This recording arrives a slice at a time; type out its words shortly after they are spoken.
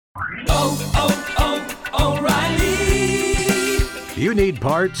O'Reilly. You need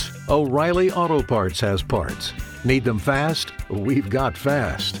parts? O'Reilly Auto Parts has parts. Need them fast? We've got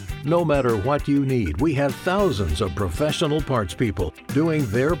fast. No matter what you need, we have thousands of professional parts people doing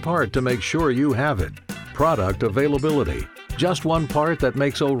their part to make sure you have it. Product availability. Just one part that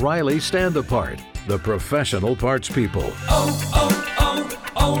makes O'Reilly stand apart. The professional parts people.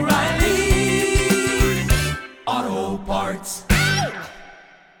 O'Reilly Auto Parts.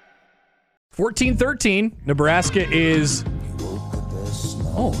 14-13. Nebraska is...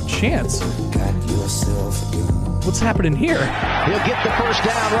 Oh, chance. What's happening here? He'll get the first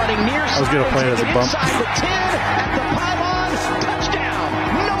down running near side. I was going to play it as a bump. Inside the 10 at the pylon. Touchdown.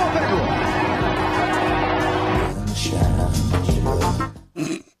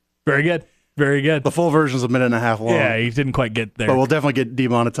 Noah. Very good. Very good. The full version is a minute and a half long. Yeah, he didn't quite get there. But we'll definitely get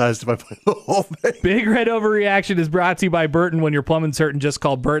demonetized if I play the whole thing. Big Red Overreaction is brought to you by Burton. When your plumbing's hurting, just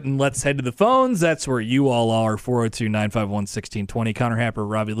call Burton. Let's head to the phones. That's where you all are. 402-951-1620. Connor Happer,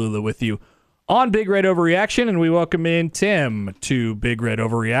 Robbie Lula with you on Big Red Overreaction, and we welcome in Tim to Big Red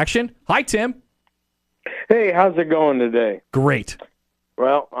Overreaction. Hi, Tim. Hey, how's it going today? Great.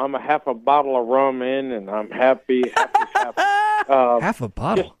 Well, I'm a half a bottle of rum in, and I'm happy. Half a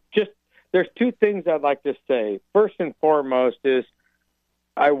bottle. Just there's two things I'd like to say. First and foremost is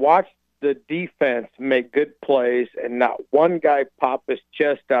I watched the defense make good plays, and not one guy pop his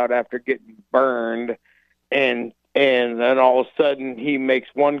chest out after getting burned, and then all of a sudden he makes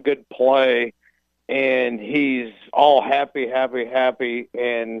one good play, and he's all happy,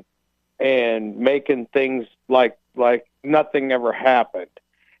 and making things like nothing ever happened.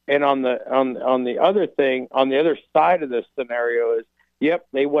 And on the other thing, on the other side of this scenario is, yep,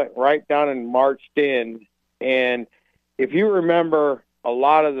 they went right down and marched in. And if you remember a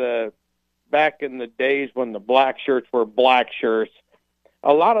lot of the back in the days when the black shirts were black shirts,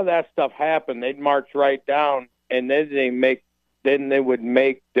 a lot of that stuff happened. They'd march right down, and then they would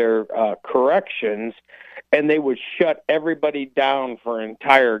make their corrections, and they would shut everybody down for an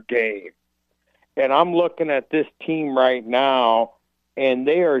entire game. And I'm looking at this team right now, and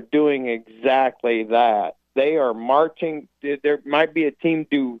they are doing exactly that. They are marching. There might be a team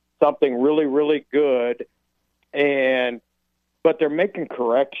do something really, really good, but they're making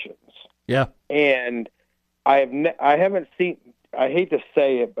corrections. Yeah. And I haven't seen. I hate to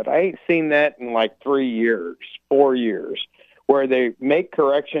say it, but I ain't seen that in like 4 years, where they make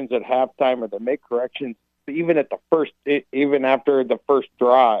corrections at halftime, or they make corrections even after the first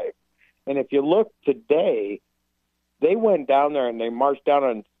drive. And if you look today, they went down there and they marched down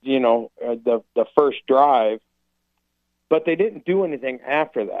on the first drive, but they didn't do anything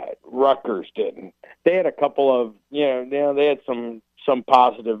after that. Rutgers didn't. They had a couple of they had some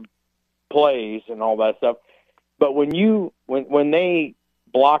positive plays and all that stuff. But when they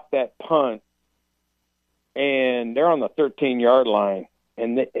block that punt and they're on the 13-yard line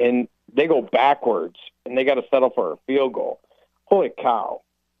and they go backwards and they got to settle for a field goal, holy cow!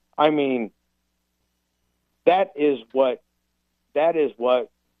 I mean, that is what the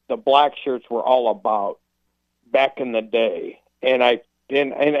black shirts were all about back in the day. And I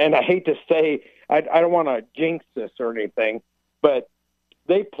hate to say, I don't want to jinx this or anything, but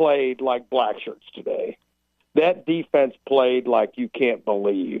they played like black shirts today. That defense played like you can't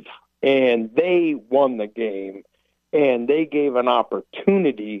believe, and they won the game, and they gave an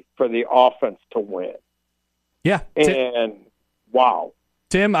opportunity for the offense to win. Yeah. And wow.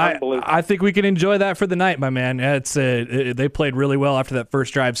 Tim, I think we can enjoy that for the night, my man. They played really well after that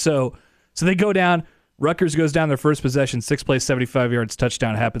first drive. So they go down. Rutgers goes down their first possession, 6 plays, 75 yards,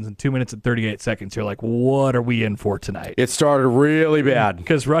 touchdown happens in 2 minutes and 38 seconds. You're like, what are we in for tonight? It started really bad.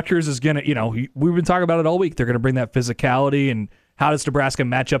 Because Rutgers is going to, we've been talking about it all week. They're going to bring that physicality, and how does Nebraska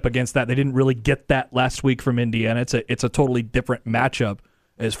match up against that? They didn't really get that last week from Indiana. It's a totally different matchup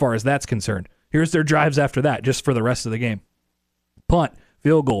as far as that's concerned. Here's their drives after that, just for the rest of the game. Punt,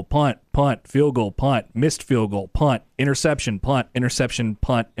 field goal, punt, field goal, punt, missed field goal, punt, interception, punt, interception,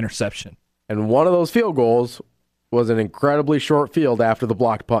 punt, interception. And one of those field goals was an incredibly short field after the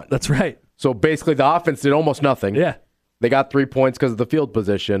blocked punt. That's right. So basically the offense did almost nothing. Yeah. They got 3 points because of the field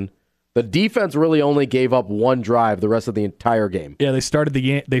position. The defense really only gave up one drive the rest of the entire game. Yeah, they started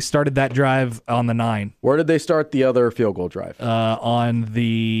that drive on the 9. Where did they start the other field goal drive? On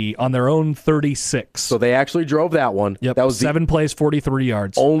their own 36. So they actually drove that one. Yep. That was 7 plays, 43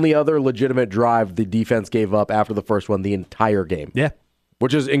 yards. Only other legitimate drive the defense gave up after the first one the entire game. Yeah.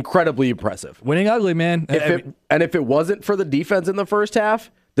 Which is incredibly impressive. Winning ugly, man. If it wasn't for the defense in the first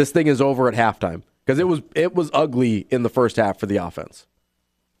half, this thing is over at halftime. Because it was ugly in the first half for the offense.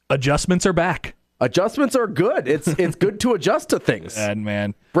 Adjustments are back. Adjustments are good. It's good to adjust to things. And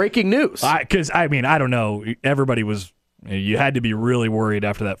man, breaking news. Because I don't know. Everybody was. You had to be really worried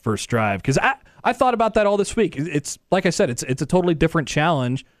after that first drive because I thought about that all this week. It's like I said, it's a totally different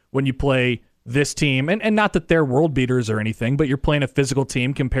challenge when you play this team, and not that they're world beaters or anything, but you're playing a physical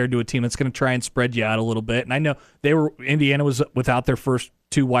team compared to a team that's going to try and spread you out a little bit. And I know Indiana was without their first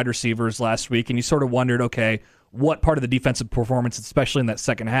two wide receivers last week, and you sort of wondered, okay, what part of the defensive performance, especially in that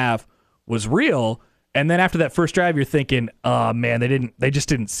second half, was real. And then after that first drive, you're thinking, oh man, they just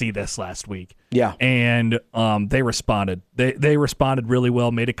didn't see this last week. Yeah. And they responded. They responded really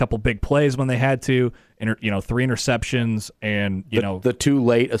well, made a couple big plays when they had to, 3 interceptions, and the two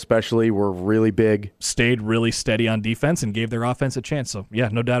late especially were really big. Stayed really steady on defense and gave their offense a chance. So yeah,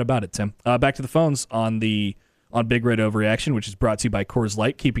 no doubt about it, Tim. Back to the phones on Big Red Overreaction, which is brought to you by Coors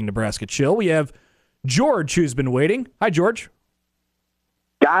Light, keeping Nebraska chill. We have George, who's been waiting. Hi, George.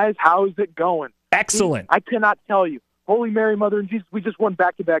 Guys, how's it going? Excellent. I cannot tell you. Holy Mary, Mother, and Jesus, we just won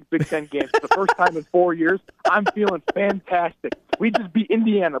back-to-back Big Ten games for the first time in 4 years. I'm feeling fantastic. We just beat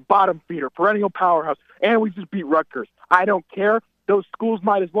Indiana, bottom feeder, perennial powerhouse, and we just beat Rutgers. I don't care. Those schools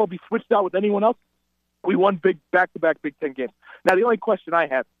might as well be switched out with anyone else. We won back-to-back Big Ten games. Now, the only question I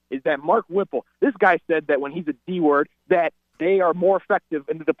have is that Mark Whipple, this guy said that when he's a D-word, that they are more effective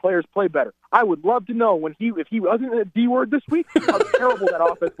and the players play better. I would love to know if he wasn't a D-word this week, how terrible that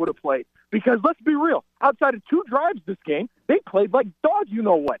offense would have played. Because let's be real, outside of 2 drives this game, they played like dogs, you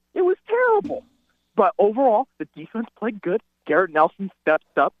know what. It was terrible. But overall, the defense played good. Garrett Nelson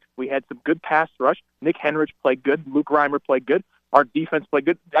stepped up. We had some good pass rush. Nick Henrich played good. Luke Reimer played good. Our defense played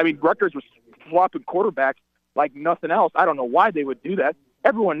good. I mean, Rutgers was swapping quarterbacks like nothing else. I don't know why they would do that.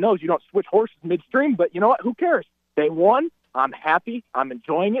 Everyone knows you don't switch horses midstream, but you know what? Who cares? They won. I'm happy. I'm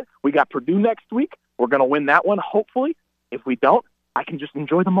enjoying it. We got Purdue next week. We're going to win that one, hopefully. If we don't, I can just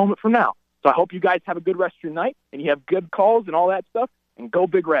enjoy the moment from now. So I hope you guys have a good rest of your night, and you have good calls and all that stuff, and go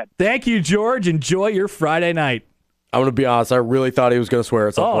Big Red. Thank you, George. Enjoy your Friday night. I'm going to be honest. I really thought he was going to swear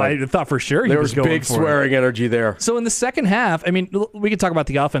at some point. I thought for sure he was going big for swearing energy there. So in the second half, I mean, we can talk about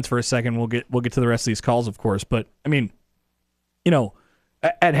the offense for a second. We'll get to the rest of these calls, of course. But, I mean,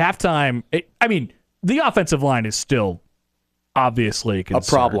 at halftime, the offensive line is still obviously a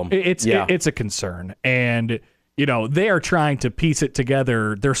problem. It's a concern, and they are trying to piece it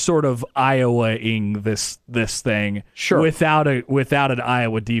together. They're sort of Iowa-ing this thing, sure, without an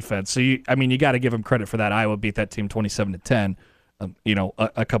Iowa defense. So you got to give them credit for that. Iowa beat that team 27-10,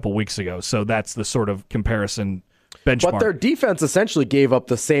 a couple weeks ago. So that's the sort of comparison benchmark. But their defense essentially gave up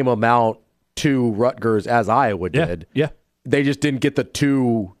the same amount to Rutgers as Iowa did. Yeah. They just didn't get the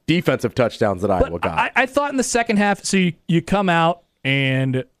 2 defensive touchdowns that Iowa got. I thought in the second half, so you come out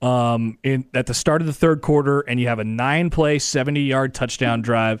and at the start of the third quarter, and you have a 9-play, 70-yard touchdown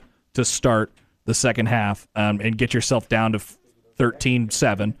drive to start the second half, and get yourself down to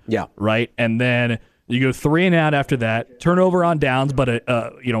 13-7. Yeah. Right? And then you go 3 and out after that, turnover on downs, but a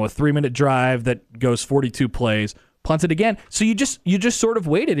 3-minute drive that goes 42 plays, punted again. So you just sort of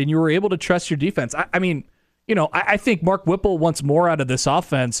waited, and you were able to trust your defense. I think Mark Whipple wants more out of this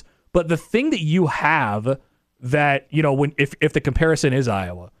offense, but the thing that you have that, if the comparison is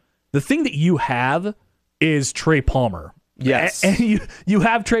Iowa, the thing that you have is Trey Palmer. Yes. And you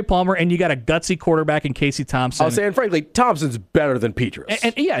have Trey Palmer, and you got a gutsy quarterback in Casey Thompson. I'll say, and frankly, Thompson's better than Petrus.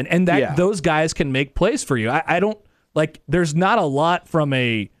 Those guys can make plays for you. I don't there's not a lot from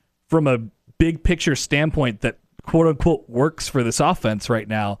a big picture standpoint that quote unquote works for this offense right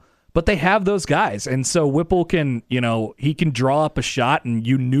now. But they have those guys, and so Whipple can, he can draw up a shot, and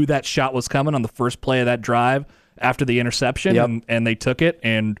you knew that shot was coming on the first play of that drive after the interception, and they took it,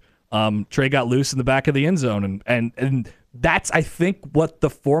 and Trey got loose in the back of the end zone, and that's, I think, what the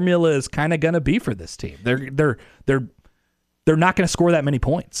formula is kind of going to be for this team. They're not going to score that many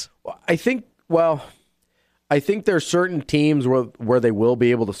points. I think there's certain teams where they will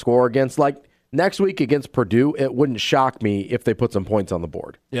be able to score against, like next week against Purdue. It wouldn't shock me if they put some points on the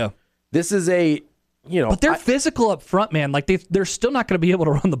board. Yeah. This is but they're physical up front, man. Like they're still not going to be able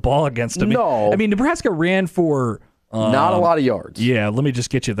to run the ball against them. No. Nebraska ran for not a lot of yards. Yeah, let me just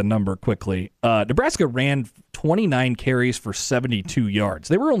get you the number quickly. Nebraska ran 29 carries for 72 yards.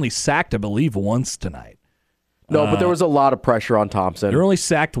 They were only sacked, I believe, once tonight. No, but there was a lot of pressure on Thompson. They were only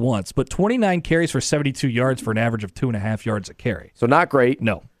sacked once, but 29 carries for 72 yards for an average of 2.5 yards a carry. So not great.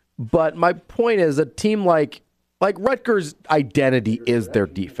 No. But my point is, a team like Rutgers' identity is their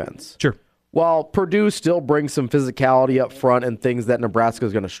defense. Sure. While Purdue still brings some physicality up front and things that Nebraska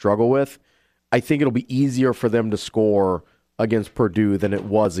is going to struggle with, I think it'll be easier for them to score against Purdue than it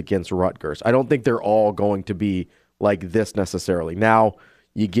was against Rutgers. I don't think they're all going to be like this necessarily. Now,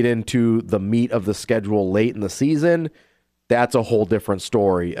 You get into the meat of the schedule late in the season, that's a whole different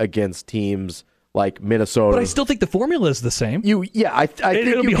story against teams like Minnesota. But I still think the formula is the same. I think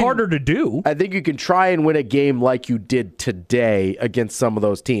it'll be harder to do. I think you can try and win a game like you did today against some of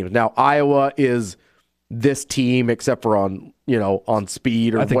those teams. Now, Iowa is this team, except for on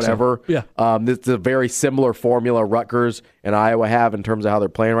speed or whatever. So. Yeah. It's a very similar formula Rutgers and Iowa have in terms of how they're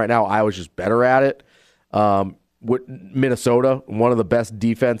playing right now. Iowa's just better at it. Minnesota, one of the best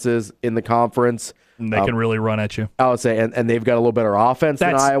defenses in the conference. And they can really run at you. I would say, and they've got a little better offense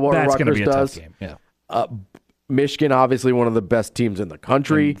than Iowa or Rutgers gonna be a does. Tough game. Yeah. Michigan, obviously one of the best teams in the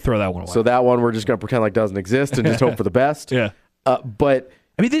country. And throw that one away. So that one we're just going to pretend like doesn't exist and just hope for the best. Yeah. But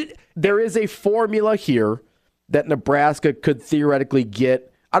I mean, there is a formula here that Nebraska could theoretically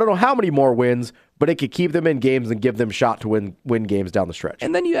get. I don't know how many more wins, but it could keep them in games and give them a shot to win games down the stretch.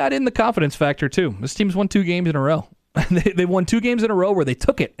 And then you add in the confidence factor, too. This team's won 2 games in a row. They won 2 games in a row where they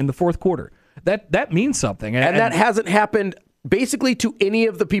took it in the fourth quarter. That means something. And that hasn't happened basically to any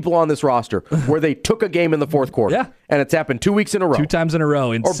of the people on this roster where they took a game in the fourth quarter. Yeah. And it's happened 2 weeks in a row. 2 times in a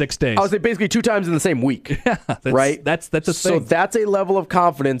row in 6 days. I would say basically 2 times in the same week. Yeah, right? That's a thing. So that's a level of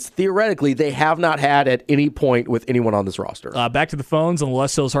confidence, theoretically, they have not had at any point with anyone on this roster. Back to the phones on the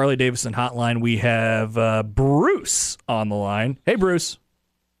Les Hills Harley-Davidson hotline. We have Bruce on the line. Hey, Bruce.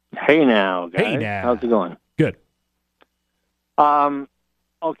 Hey now, guys. Hey now. How's it going? Good.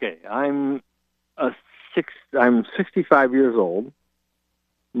 Okay, I'm 65 years old.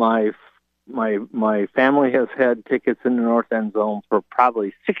 My family has had tickets in the north end zone for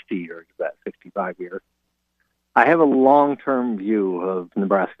probably 60 years, that 65 years. I have a long-term view of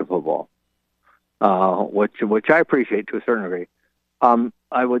Nebraska football, which I appreciate to a certain degree.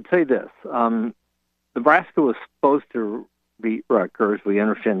 I would say this. Nebraska was supposed to beat Rutgers. We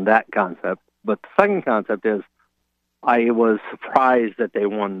understand that concept. But the second concept is I was surprised that they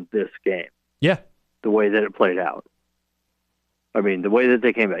won this game. Yeah. The way that it played out. I mean, the way that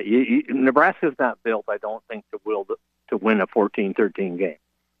they came out. Nebraska's not built, I don't think, to win a 14-13 game.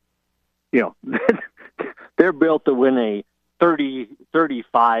 You know, they're built to win a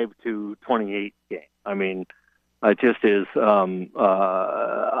 35-28 game. I mean, it just is.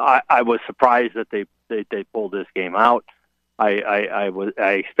 I was surprised that they pulled this game out. I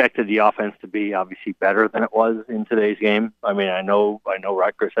expected the offense to be obviously better than it was in today's game. I mean, I know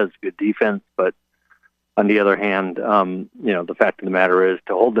Rutgers has good defense, but on the other hand, the fact of the matter is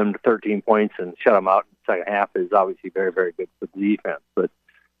to hold them to 13 points and shut them out in the second half is obviously very, very good for the defense. But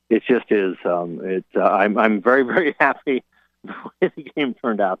it just is. I'm very, very happy the way the game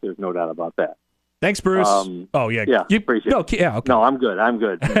turned out. There's no doubt about that. Thanks, Bruce. Yeah, appreciate it. Yeah, okay. No, I'm good.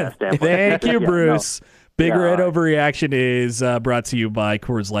 Thank you, Bruce. Yeah, Big Red Overreaction is brought to you by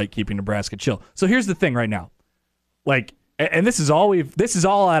Coors Light, keeping Nebraska chill. So here's the thing right now. Like, and this is all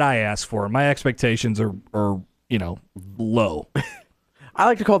that I ask for. My expectations are low. I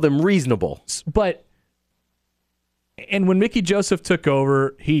like to call them reasonable. And when Mickey Joseph took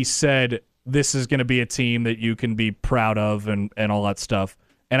over, he said this is going to be a team that you can be proud of and all that stuff.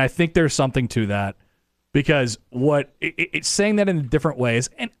 And I think there's something to that because it's saying that in different ways.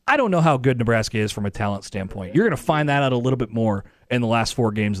 And I don't know how good Nebraska is from a talent standpoint. You're going to find that out a little bit more in the last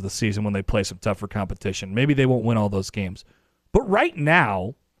 4 games of the season when they play some tougher competition. Maybe they won't win all those games. But right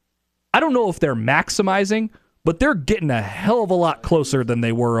now, I don't know if they're maximizing, but they're getting a hell of a lot closer than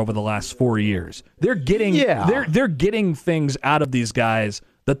they were over the last 4 years. They're getting they're getting things out of these guys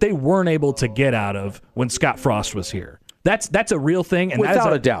that they weren't able to get out of when Scott Frost was here. That's a real thing, and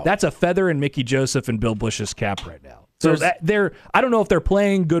without a doubt, that's a feather in Mickey Joseph and Bill Bush's cap right now. So I don't know if they're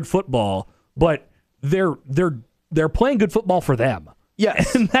playing good football, but they're playing good football for them.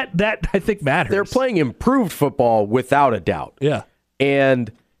 Yes, and that I think matters. They're playing improved football without a doubt. Yeah,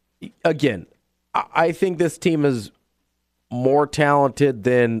 and again, I think this team is more talented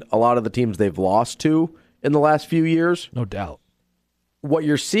than a lot of the teams they've lost to in the last few years. No doubt. What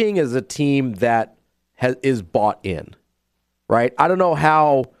you're seeing is a team that is bought in. Right? I don't know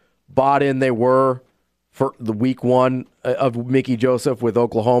how bought in they were for the week 1 of Mickey Joseph with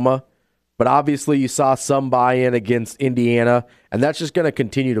Oklahoma, but obviously you saw some buy-in against Indiana, and that's just going to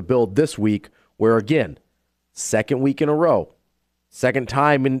continue to build this week where, again, second week in a row, second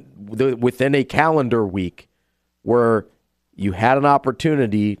time within a calendar week where you had an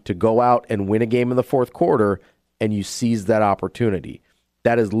opportunity to go out and win a game in the fourth quarter, and you seized that opportunity.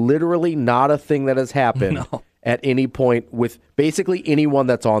 That is literally not a thing that has happened. No. At any point with basically anyone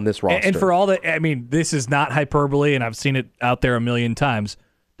that's on this roster. And for all that, I mean, this is not hyperbole, and I've seen it out there a million times.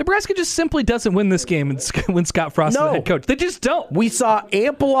 Nebraska just simply doesn't win this game when Scott Frost is the head coach. They just don't. We saw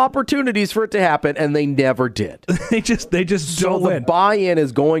ample opportunities for it to happen, and they never did. they just don't win. So the buy-in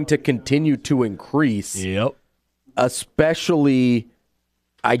is going to continue to increase. Yep. Especially,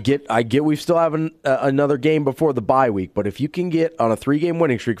 I get we still have another game before the bye week, but if you can get on a 3-game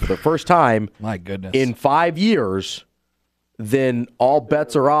winning streak for the first time my goodness, in 5 years, then all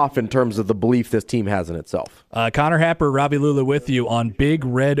bets are off in terms of the belief this team has in itself. Connor Happer, Robbie Lula with you on Big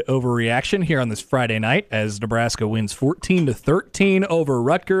Red Overreaction here on this Friday night as Nebraska wins 14-13 over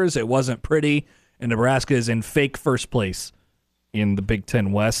Rutgers. It wasn't pretty, and Nebraska is in fake first place in the Big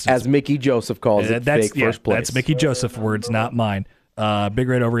Ten West. As Mickey Joseph calls it, fake first place. That's Mickey Joseph words, not mine. Big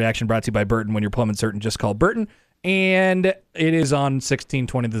Red Overreaction brought to you by Burton. When you're plumb uncertain, just call Burton. And it is on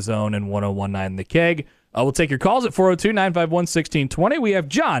 1620 The Zone and 1019 The Keg. We'll take your calls at 402-951-1620. We have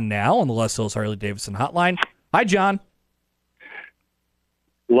John now on the Les Hills Harley-Davidson hotline. Hi, John.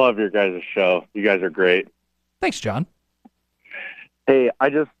 Love your guys' show. You guys are great. Thanks, John. Hey,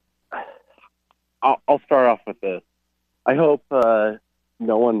 I'll start off with this. I hope no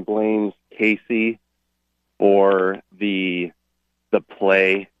one blames Casey for the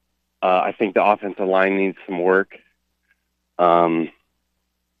play. I think the offensive line needs some work.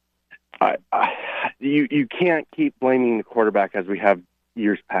 You can't keep blaming the quarterback as we have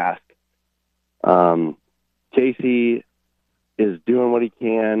years past. Casey is doing what he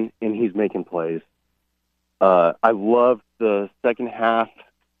can, and he's making plays. I love the second half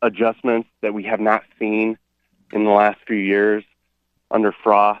adjustments that we have not seen in the last few years under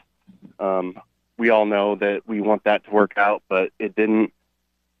Frost. We all know that we want that to work out, but it didn't.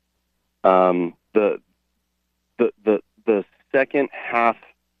 The second half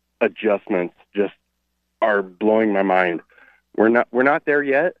adjustments just are blowing my mind. We're not there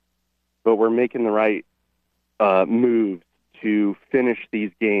yet, but we're making the right moves to finish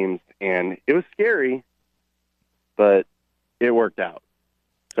these games, and it was scary, but it worked out.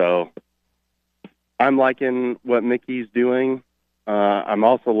 So I'm liking what Mickey's doing. I'm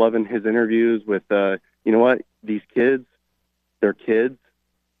also loving his interviews with, you know what, these kids, they're kids.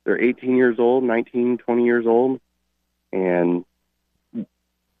 They're 18 years old, 19, 20 years old, and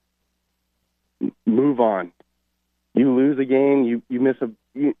move on. You lose a game, you miss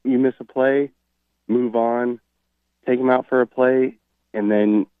a play, move on, take them out for a play, and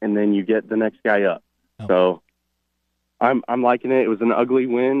then you get the next guy up. Oh. So I'm liking it. It was an ugly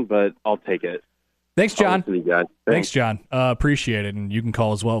win, but I'll take it. Thanks, John. Thanks, John. Appreciate it. And you can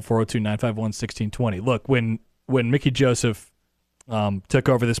call as well, 402-951-1620. Look, when Mickey Joseph took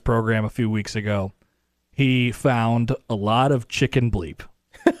over this program a few weeks ago, he found a lot of chicken bleep.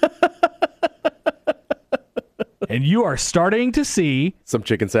 And you are starting to see some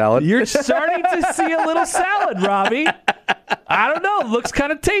chicken salad. You're starting to see a little salad, Robbie. I don't know. It looks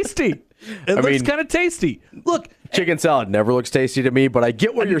kind of tasty. It looks kind of tasty. Look, chicken salad never looks tasty to me, but I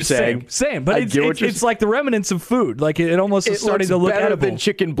get what you're saying. Same, but it's like the remnants of food. Like it almost is starting to look edible. Than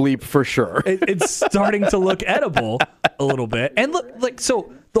chicken bleep for sure. It's starting to look edible a little bit. And look,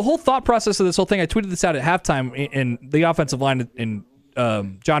 so the whole thought process of this whole thing, I tweeted this out at halftime in the offensive line, and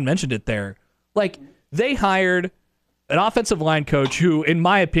John mentioned it there. Like, they hired an offensive line coach who, in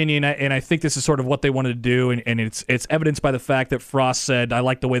my opinion, and I think this is sort of what they wanted to do, and it's evidenced by the fact that Frost said, I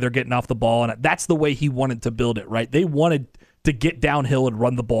like the way they're getting off the ball, and that's the way he wanted to build it, right? They wanted to get downhill and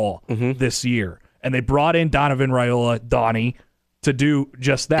run the ball this year, and they brought in Donovan Raiola, Donnie, to do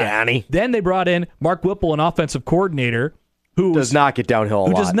just that. Donnie. Then they brought in Mark Whipple, an offensive coordinator, who does not get downhill a lot.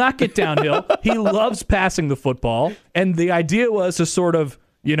 Who does not get downhill. He loves passing the football, and the idea was to sort of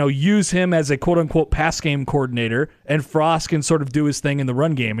use him as a quote-unquote pass game coordinator, and Frost can sort of do his thing in the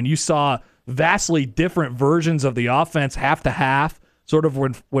run game. And you saw vastly different versions of the offense half to half, sort of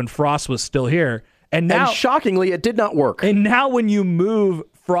when Frost was still here. And now, shockingly, it did not work. And now when you move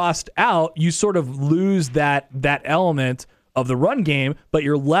Frost out, you sort of lose that element of the run game, but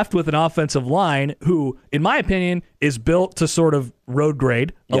you're left with an offensive line who, in my opinion, is built to sort of road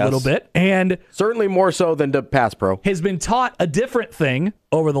grade a little bit. And certainly more so than to pass pro. Has been taught a different thing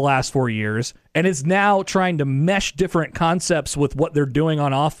over the last 4 years and is now trying to mesh different concepts with what they're doing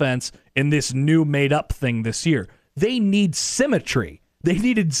on offense in this new made-up thing this year. They need symmetry. They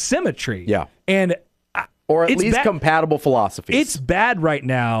needed symmetry. Yeah. And or at least compatible philosophies. It's bad right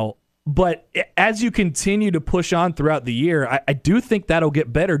now. But as you continue to push on throughout the year, I do think that'll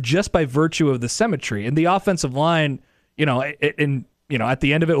get better just by virtue of the symmetry. And the offensive line, at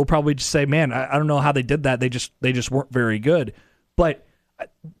the end of it, we'll probably just say, man, I don't know how they did that. They just weren't very good. But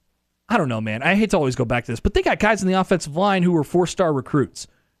I don't know, man. I hate to always go back to this, but they got guys in the offensive line who were 4-star recruits.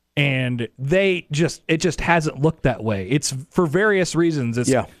 And it just hasn't looked that way. It's for various reasons.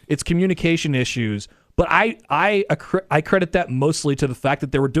 It's communication issues. But I credit that mostly to the fact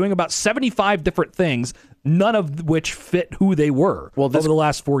that they were doing about 75 different things, none of which fit who they were over the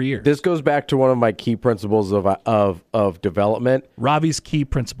last 4 years. This goes back to one of my key principles of development. Robbie's key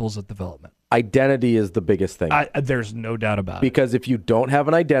principles of development. Identity is the biggest thing. There's no doubt about it. Because if you don't have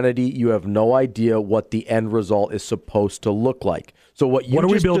an identity, you have no idea what the end result is supposed to look like. So what you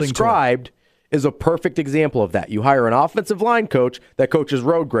just described is a perfect example of that. You hire an offensive line coach that coaches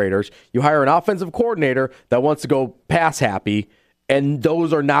road graders. You hire an offensive coordinator that wants to go pass happy, and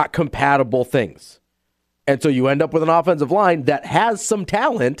those are not compatible things. And so you end up with an offensive line that has some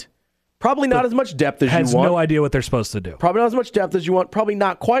talent, probably not as much depth as you want. Has no idea what they're supposed to do. Probably not as much depth as you want. Probably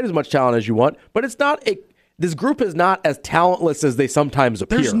not quite as much talent as you want. But this group is not as talentless as they sometimes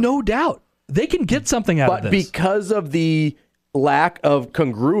appear. There's no doubt. They can get something out of this. But because of the lack of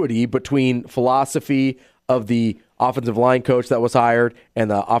congruity between philosophy of the offensive line coach that was hired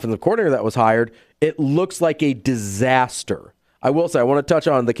and the offensive coordinator that was hired, it looks like a disaster. I will say, I want to touch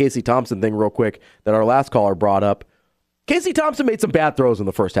on the Casey Thompson thing real quick that our last caller brought up. Casey Thompson made some bad throws in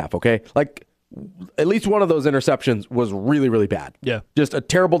the first half, okay? Like, at least one of those interceptions was really, really bad. Yeah. Just a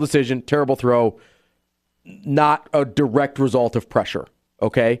terrible decision, terrible throw, not a direct result of pressure,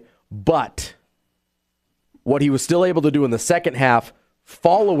 okay? But what he was still able to do in the second half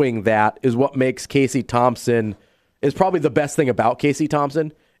following that is what makes Casey Thompson, is probably the best thing about Casey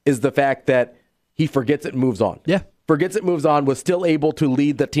Thompson, is the fact that he forgets it and moves on. Yeah. Forgets it, moves on, was still able to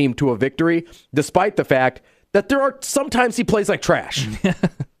lead the team to a victory, despite the fact that there are sometimes he plays like trash.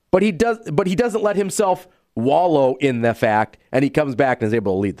 But he doesn't let himself wallow in the fact, and he comes back and is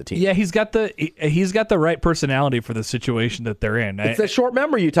able to lead the team. Yeah, he's got the right personality for the situation that they're in. It's that short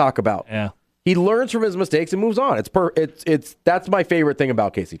memory you talk about. Yeah. He learns from his mistakes and moves on. That's my favorite thing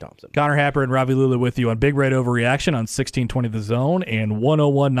about Casey Thompson. Connor Happer and Ravi Lula with you on Big Red Overreaction on 1620 The Zone and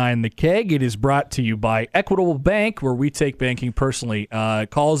 1019 The Keg. It is brought to you by Equitable Bank, where we take banking personally.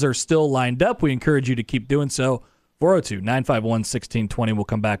 Calls are still lined up. We encourage you to keep doing so. 402-951-1620. We'll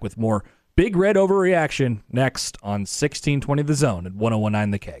come back with more Big Red Overreaction next on 1620 The Zone and 1019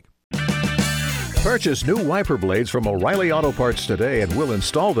 The Keg. Purchase new wiper blades from O'Reilly Auto Parts today and we'll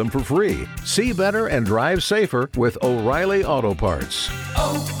install them for free. See better and drive safer with O'Reilly Auto Parts.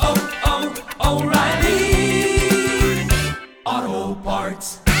 Oh, oh, oh, O'Reilly.